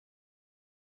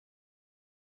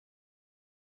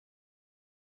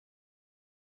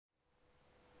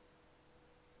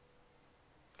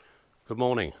Good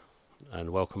morning and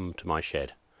welcome to my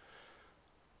shed.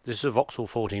 This is a Vauxhall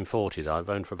 1440 that I've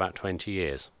owned for about 20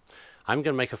 years. I'm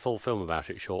going to make a full film about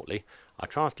it shortly. I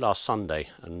tried last Sunday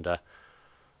and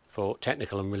for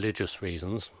technical and religious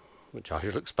reasons, which I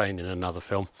shall explain in another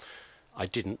film, I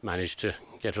didn't manage to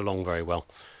get along very well.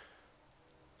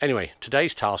 Anyway,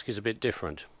 today's task is a bit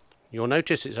different. You'll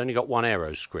notice it's only got one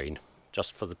aeroscreen,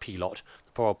 just for the pilot.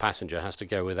 The poor old passenger has to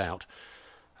go without.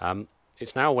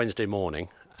 It's now Wednesday morning,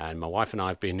 and my wife and I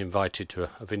have been invited to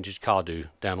a vintage car do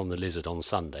down on the Lizard on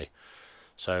Sunday.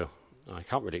 So I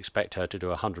can't really expect her to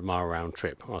do a 100-mile round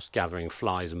trip whilst gathering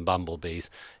flies and bumblebees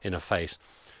in her face.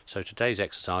 So today's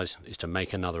exercise is to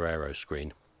make another aeroscreen.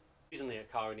 The reason the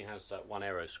car only has one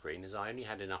aeroscreen is I only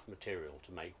had enough material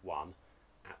to make one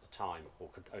at the time, or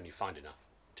could only find enough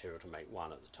material to make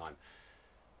one at the time.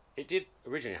 It did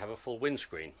originally have a full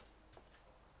windscreen.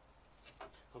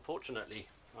 Unfortunately,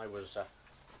 I was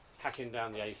packing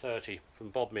down the A30 from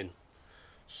Bodmin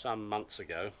some months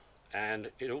ago, and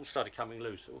it all started coming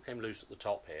loose. It all came loose at the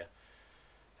top here,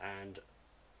 and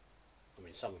I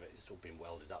mean, some of it has all been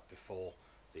welded up before.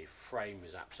 The frame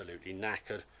is absolutely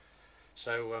knackered.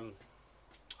 So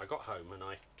I got home and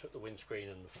I took the windscreen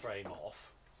and the frame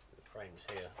off. The frame's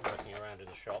here, working around in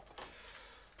the shop.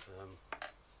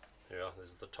 Here, this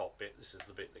is the top bit. This is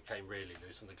the bit that came really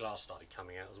loose, and the glass started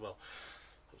coming out as well.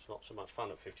 It's not so much fun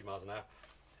at 50 miles an hour.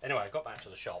 Anyway, I got back to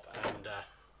the shop and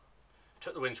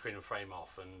took the windscreen and frame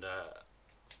off and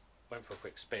went for a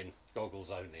quick spin,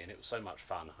 goggles only, and it was so much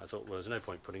fun. I thought, well, there's no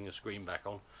point putting the screen back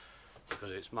on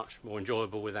because it's much more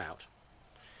enjoyable without.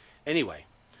 Anyway,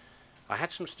 I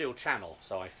had some steel channel,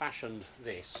 so I fashioned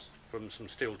this from some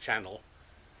steel channel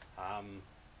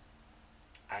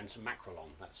and some macrolon.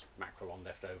 That's macrolon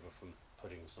left over from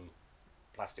putting some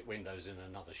plastic windows in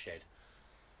another shed.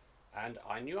 And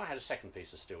I knew I had a second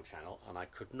piece of steel channel and I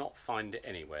could not find it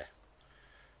anywhere.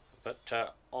 But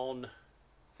on,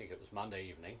 I think it was Monday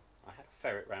evening, I had to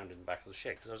ferret round in the back of the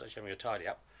shed because I was actually having a tidy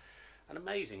up, and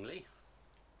amazingly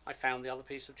I found the other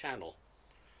piece of channel.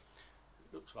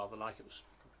 It looks rather like it was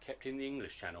kept in the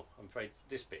English channel. I'm afraid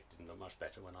this bit didn't look much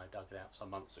better when I dug it out some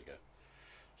months ago.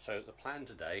 So the plan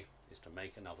today is to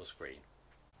make another screen.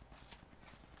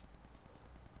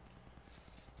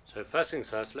 So first things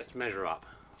first, let's measure up.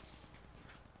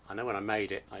 I know when I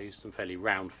made it I used some fairly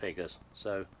round figures,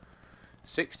 so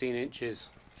 16 inches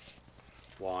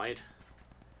wide,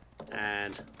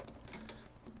 and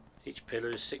each pillar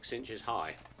is 6 inches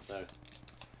high, so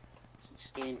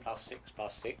 16 plus 6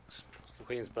 plus 6 plus the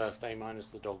Queen's birthday minus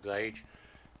the dog's age,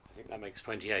 I think that makes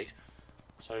 28.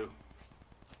 So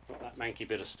got that manky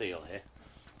bit of steel here.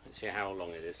 Let's see how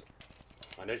long it is.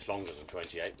 I know it's longer than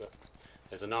 28, but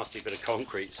there's a nasty bit of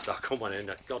concrete stuck on one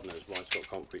end. God knows why it's got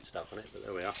concrete stuck on it, but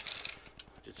there we are.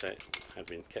 I did say it had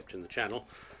been kept in the channel.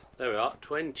 There we are,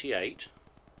 28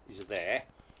 is there.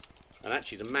 And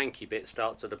actually the manky bit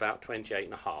starts at about 28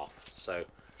 and a half. So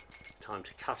time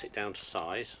to cut it down to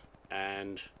size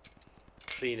and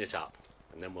clean it up.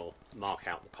 And then we'll mark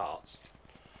out the parts.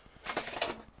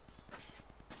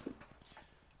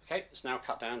 Okay, it's now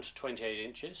cut down to 28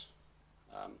 inches.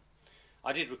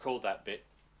 I did record that bit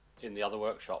in the other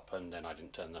workshop and then I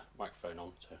didn't turn the microphone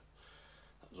on, so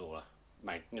that was all a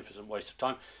magnificent waste of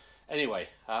time. Anyway,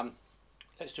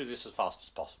 let's do this as fast as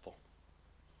possible.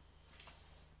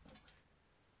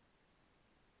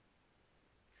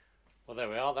 Well, there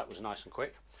we are, that was nice and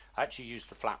quick. I actually used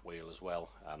the flat wheel as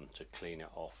well to clean it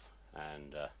off,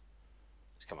 and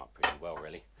it's come up pretty well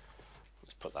really.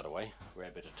 Let's put that away, a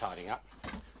rare bit of tidying up.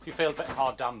 If you feel a bit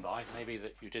hard done by, maybe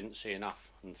that you didn't see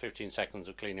enough and 15 seconds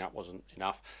of cleaning up wasn't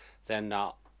enough, then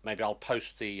maybe I'll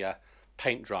post the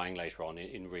paint drying later on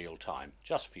in real time,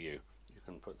 just for you. You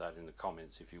can put that in the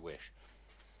comments if you wish.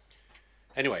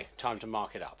 Anyway, time to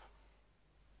mark it up.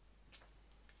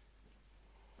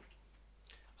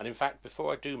 And in fact,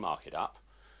 before I do mark it up,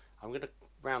 I'm going to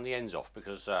round the ends off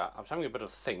because I was having a bit of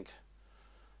a think.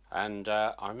 And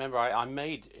I remember I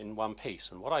made in one piece,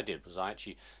 and what I did was I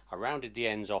rounded the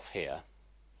ends off here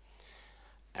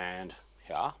and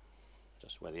here,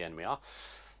 just where the enemy are,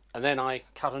 and then I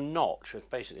cut a notch,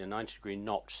 basically a 90-degree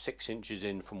notch, 6 inches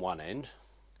in from one end,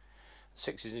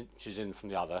 6 inches in from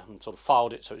the other, and sort of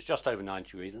filed it so it's just over 90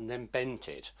 degrees, and then bent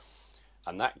it,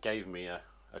 and that gave me a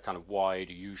kind of wide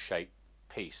U-shaped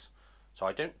piece. So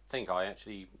I don't think I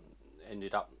actually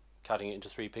ended up cutting it into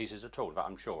 3 pieces at all, but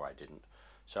I'm sure I didn't.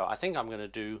 So I think I'm going to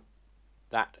do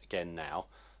that again now.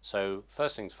 So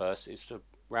first things first is to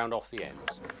round off the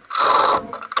ends.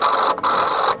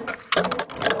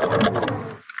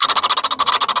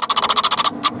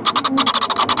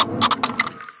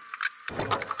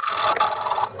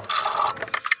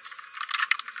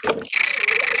 Okay,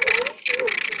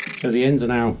 So the ends are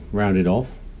now rounded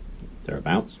off,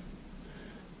 thereabouts,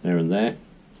 there and there,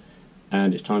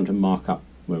 and it's time to mark up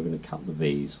where we're going to cut the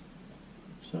V's.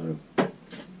 So there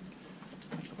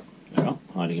we are,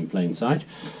 hiding in plain sight.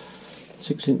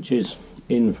 6 inches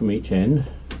in from each end.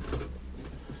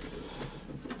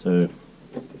 So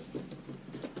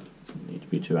don't need to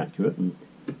be too accurate, and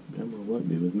well, won't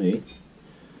be with me.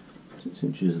 6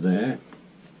 inches there.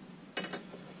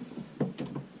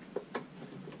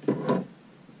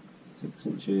 6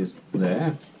 inches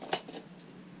there.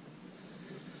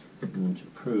 And to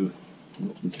prove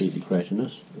not completely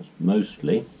cretinous,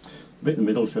 mostly, the bit in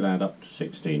the middle should add up to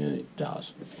 16, and it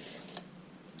does.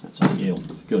 That's ideal.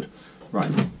 Good. Right.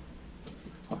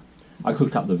 I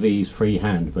could cut the V's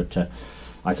freehand, but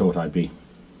I thought I'd be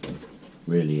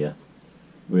really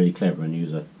clever and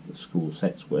use a school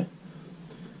set square.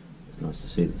 It's nice to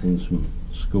see that things from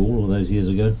school all those years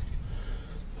ago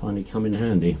finally come in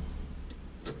handy.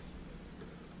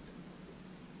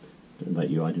 Don't know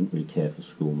about you, I didn't really care for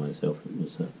school myself. It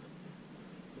was not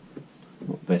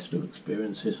the best of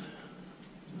experiences.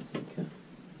 I think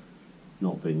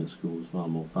not being at school was far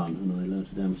more fun, and I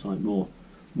learnt a damn sight more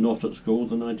not at school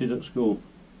than I did at school.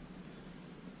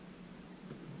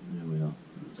 There we are.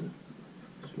 That's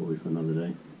a story for another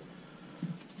day.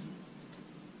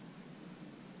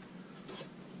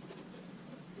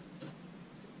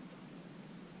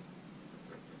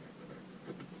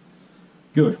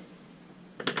 Good.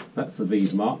 That's the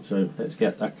V's marked, so let's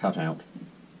get that cut out.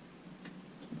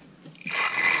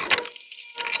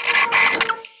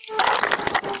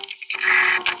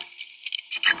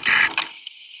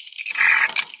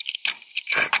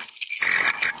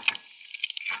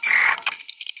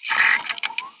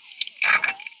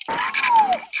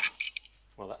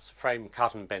 Well, that's the frame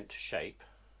cut and bent to shape.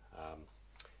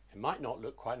 It might not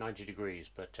look quite 90 degrees,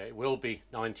 but it will be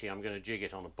 90. I'm going to jig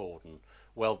it on a board and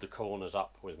weld the corners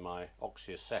up with my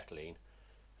oxyacetylene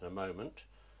in a moment.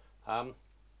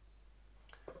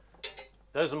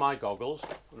 Those are my goggles,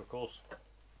 and of course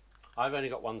I've only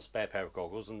got one spare pair of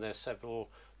goggles, and there's several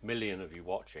million of you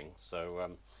watching,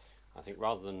 so I think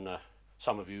rather than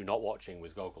some of you not watching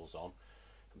with goggles on,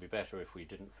 it'd be better if we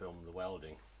didn't film the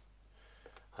welding.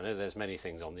 I know there's many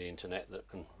things on the internet that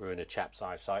can ruin a chap's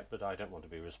eyesight, but I don't want to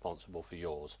be responsible for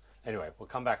yours. Anyway, we'll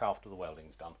come back after the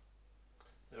welding's done.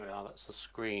 There we are, that's the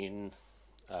screen,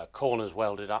 corners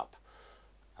welded up,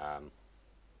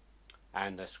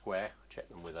 and they're square. Check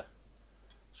them with a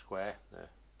square, they're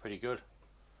pretty good.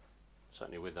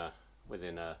 Certainly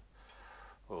within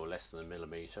less than a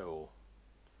millimetre or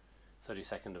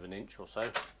 32nd of an inch or so.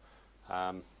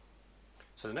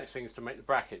 So the next thing is to make the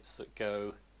brackets that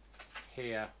go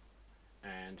here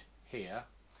and here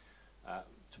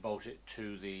to bolt it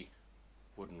to the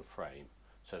wooden frame.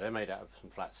 So they're made out of some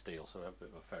flat steel, so we'll have a bit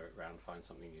of a ferret round and find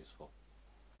something useful.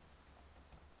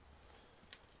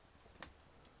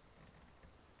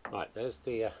 Right, there's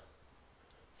the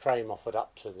frame offered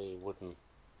up to the wooden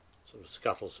sort of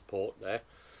scuttle support there.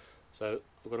 So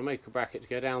we're going to make a bracket to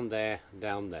go down there and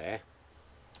down there.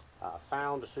 I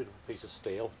found a suitable piece of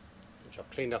steel, which I've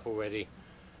cleaned up already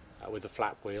with a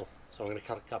flat wheel. So I'm going to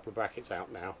cut a couple of brackets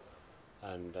out now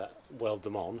and weld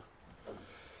them on.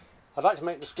 I'd like to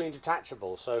make the screen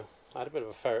detachable, so I had a bit of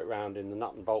a ferret round in the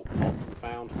nut and bolt pot and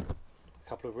found a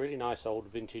couple of really nice old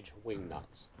vintage wing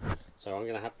nuts. So I'm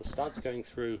going to have the studs going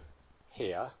through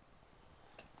here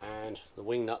and the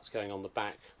wing nuts going on the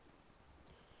back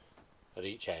at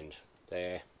each end,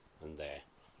 there and there.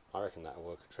 I reckon that'll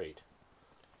work a treat.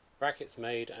 Brackets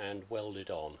made and welded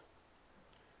on.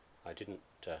 I didn't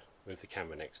move the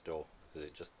camera next door because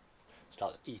it just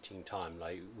started eating time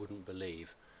like you wouldn't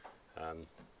believe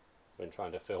when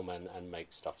trying to film and make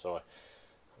stuff, so I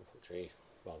unfortunately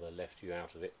rather left you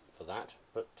out of it for that.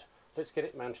 But let's get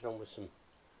it mounted on with some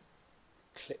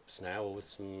clips now, or with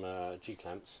some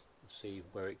G-clamps, and see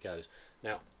where it goes.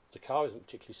 Now the car isn't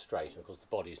particularly straight, and of course the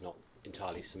body's not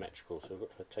entirely symmetrical, so we've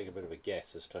got to take a bit of a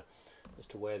guess as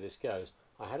to where this goes.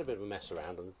 I had a bit of a mess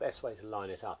around, and the best way to line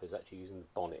it up is actually using the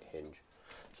bonnet hinge.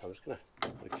 So I'm just going to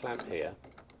put a clamp here,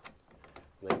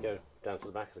 and then go down to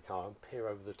the back of the car and peer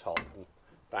over the top and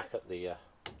back at the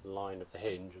line of the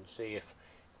hinge and see if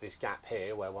this gap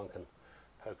here, where one can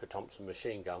poke a Thompson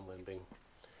machine gun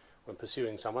when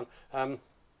pursuing someone,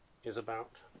 is about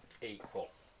equal.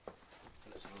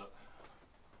 Let's have a look.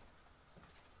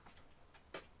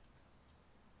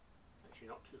 Actually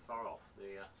not too far off.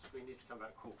 The screen needs to come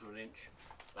about 1/4 of an inch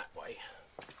that way.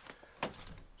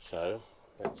 So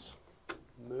let's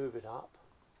move it up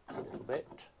a little bit,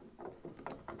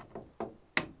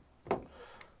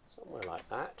 somewhere like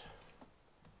that,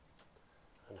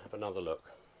 and have another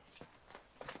look.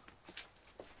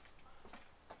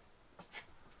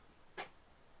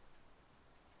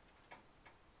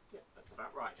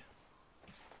 about right.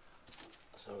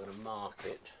 So I'm going to mark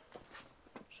it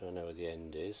so I know where the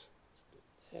end is.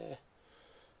 There.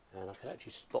 And I can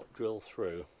actually spot drill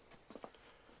through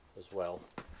as well.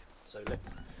 So let's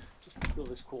just drill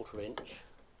this 1/4 inch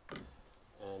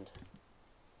and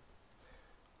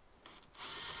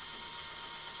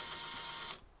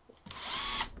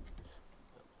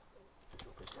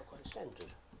it's not quite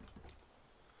centered.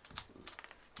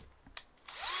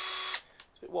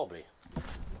 It's a bit wobbly.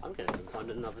 I'm going to find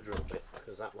another drill bit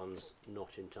because that one's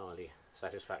not entirely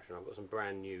satisfactory. I've got some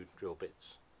brand new drill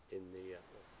bits in the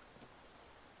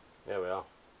there we are,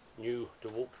 new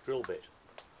DeWalt drill bit.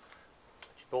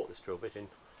 Actually bought this drill bit in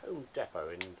Home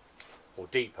Depot or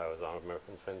Depot as our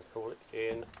American friends call it,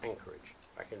 in Anchorage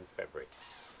back in February.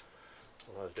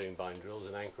 What I was doing buying drills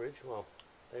in Anchorage, well,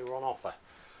 they were on offer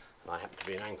and I happened to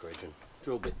be in Anchorage and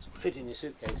drill bits fit in your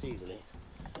suitcase easily.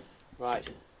 Right,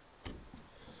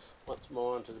 once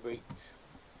more onto the breech.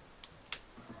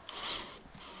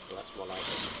 So that's more like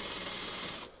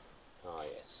it. Ah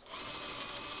yes.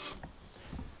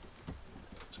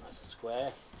 Looks nice and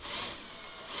square.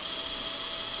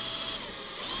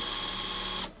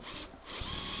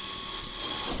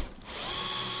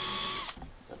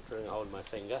 I'm drilling a hole in my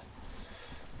finger.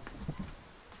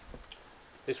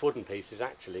 This wooden piece is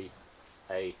actually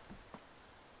a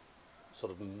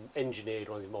sort of engineered,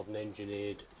 one of these modern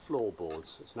engineered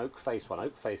floorboards. It's an oak face one,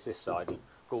 oak face this side and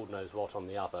God knows what on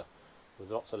the other,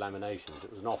 with lots of laminations.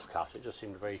 It was an offcut. It just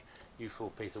seemed a very useful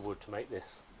piece of wood to make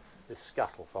this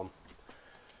scuttle from.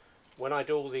 When I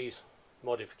do all these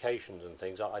modifications and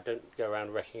things, I don't go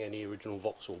around wrecking any original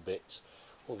Vauxhall bits.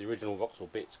 All the original Vauxhall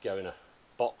bits go in a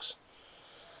box,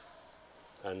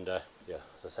 and yeah,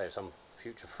 as I say, if some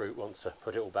future fruit wants to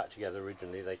put it all back together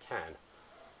originally, they can,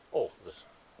 or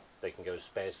they can go as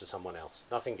spares to someone else.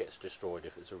 Nothing gets destroyed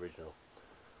if it's original.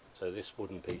 So this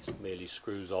wooden piece merely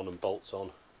screws on and bolts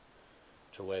on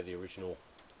to where the original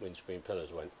windscreen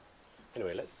pillars went.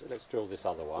 Anyway, let's drill this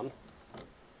other one.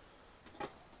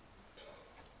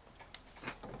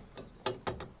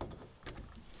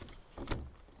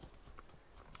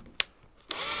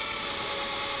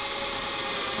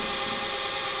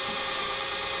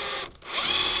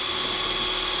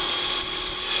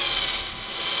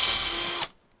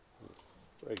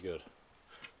 Very good.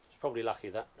 It's probably lucky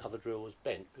that other drill was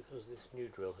bent because this new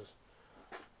drill has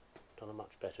done a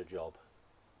much better job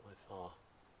by far.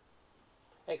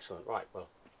 Excellent. Right, well,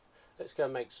 let's go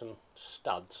and make some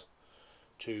studs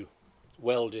to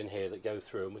weld in here that go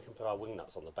through, and we can put our wing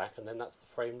nuts on the back, and then that's the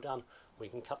frame done. We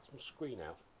can cut some screen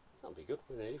out. That'll be good.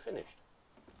 We're nearly finished.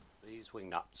 These wing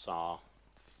nuts are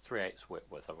 3/8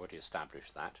 width. I've already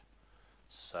established that.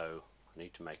 So I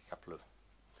need to make a couple of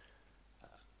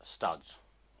studs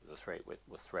with a 3/8 width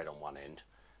with thread on one end,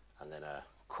 and then a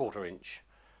 1/4 inch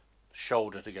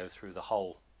shoulder to go through the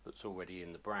hole that's already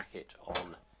in the bracket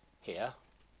on here,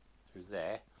 through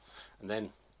there, and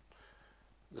then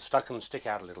the stud can stick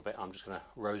out a little bit. I'm just going to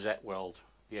rosette weld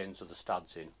the ends of the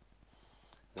studs in,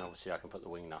 and obviously I can put the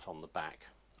wing nut on the back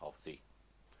of the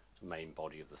main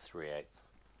body of the 3/8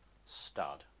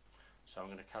 stud. So I'm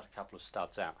going to cut a couple of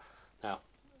studs out. Now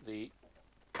the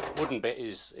wooden bit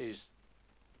is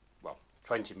well,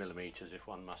 20mm if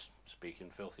one must speak in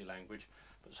filthy language,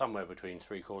 but somewhere between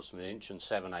 3/4 of an inch and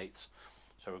 7/8,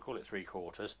 so we'll call it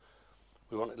 3/4.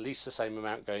 We want at least the same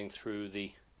amount going through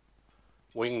the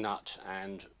wing nut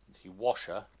and the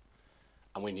washer,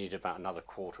 and we need about another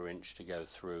 1/4 inch to go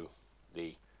through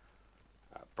the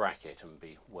bracket and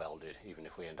be welded, even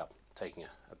if we end up taking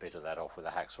a bit of that off with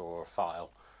a hacksaw or a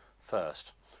file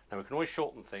first. Now we can always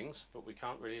shorten things, but we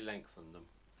can't really lengthen them.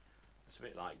 It's a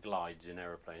bit like glides in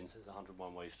aeroplanes. There's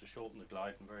 101 ways to shorten the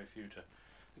glide and very few to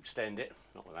extend it,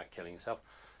 not without killing yourself.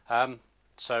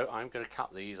 So I'm going to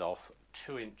cut these off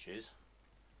 2 inches,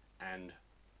 and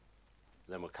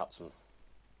then we'll cut some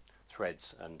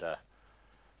threads and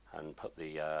put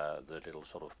the little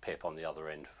sort of pip on the other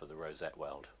end for the rosette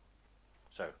weld.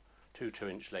 So 2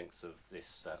 inch lengths of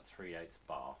this 3/8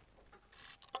 bar.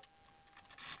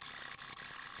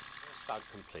 Stud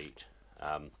complete.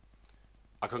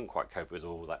 I couldn't quite cope with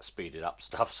all that speeded up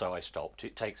stuff, so I stopped.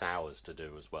 It takes hours to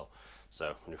do as well,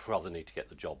 so I rather need to get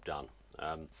the job done.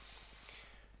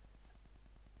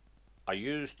 I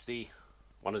used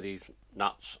one of these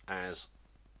nuts as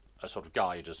a sort of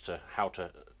guide as to how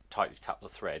to tightly cut the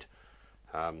thread.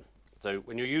 So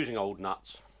when you're using old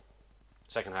nuts,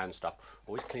 second-hand stuff,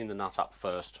 always clean the nut up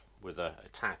first with a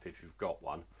tap if you've got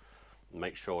one, and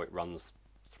make sure it runs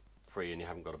free and you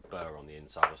haven't got a burr on the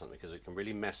inside or something, because it can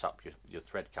really mess up your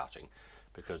thread cutting.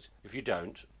 Because if you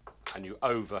don't, and you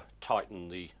over tighten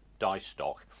the die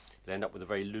stock, you'll end up with a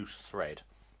very loose thread,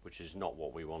 which is not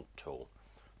what we want at all.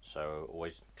 So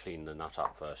always clean the nut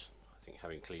up first. I think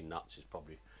having clean nuts is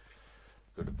probably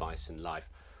good advice in life.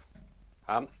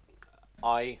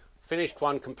 I finished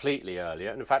one completely earlier,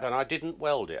 and in fact, I didn't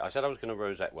weld it. I said I was going to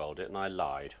rosette weld it, and I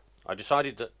lied. I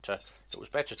decided that it was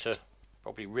better to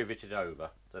probably rivet it over.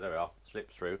 So there we are, slip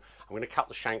through. I'm going to cut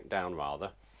the shank down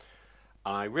rather.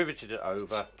 And I riveted it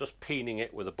over, just peening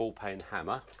it with a ball pen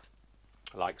hammer,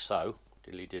 like so,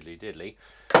 diddly diddly diddly,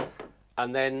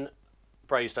 and then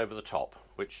brazed over the top,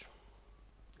 which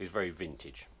is very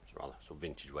vintage. It's a rather sort of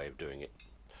vintage way of doing it.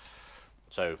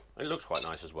 So it looks quite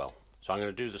nice as well. So I'm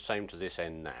going to do the same to this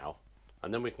end now,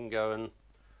 and then we can go and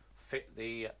fit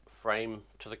the frame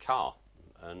to the car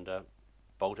and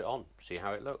bolt it on, see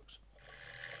how it looks.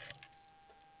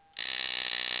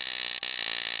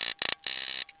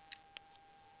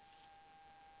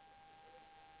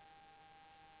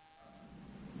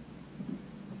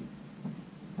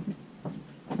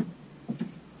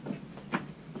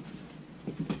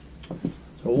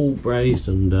 So all brazed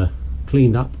and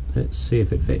cleaned up. Let's see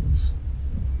if it fits.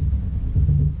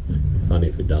 Funny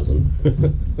if it doesn't.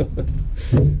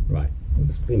 Right,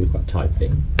 it's going to be quite a tight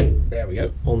fit. There we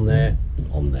go, on there,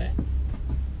 on there.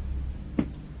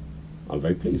 I'm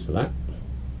very pleased with that.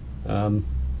 I'm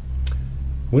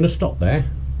going to stop there.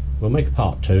 We'll make a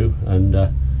part 2,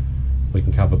 and we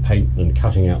can cover paint and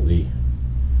cutting out the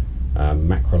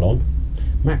Macrolon.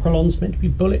 Macrolon's meant to be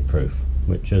bulletproof,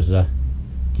 which has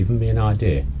given me an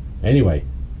idea. Anyway,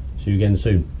 see you again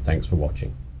soon. Thanks for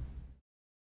watching.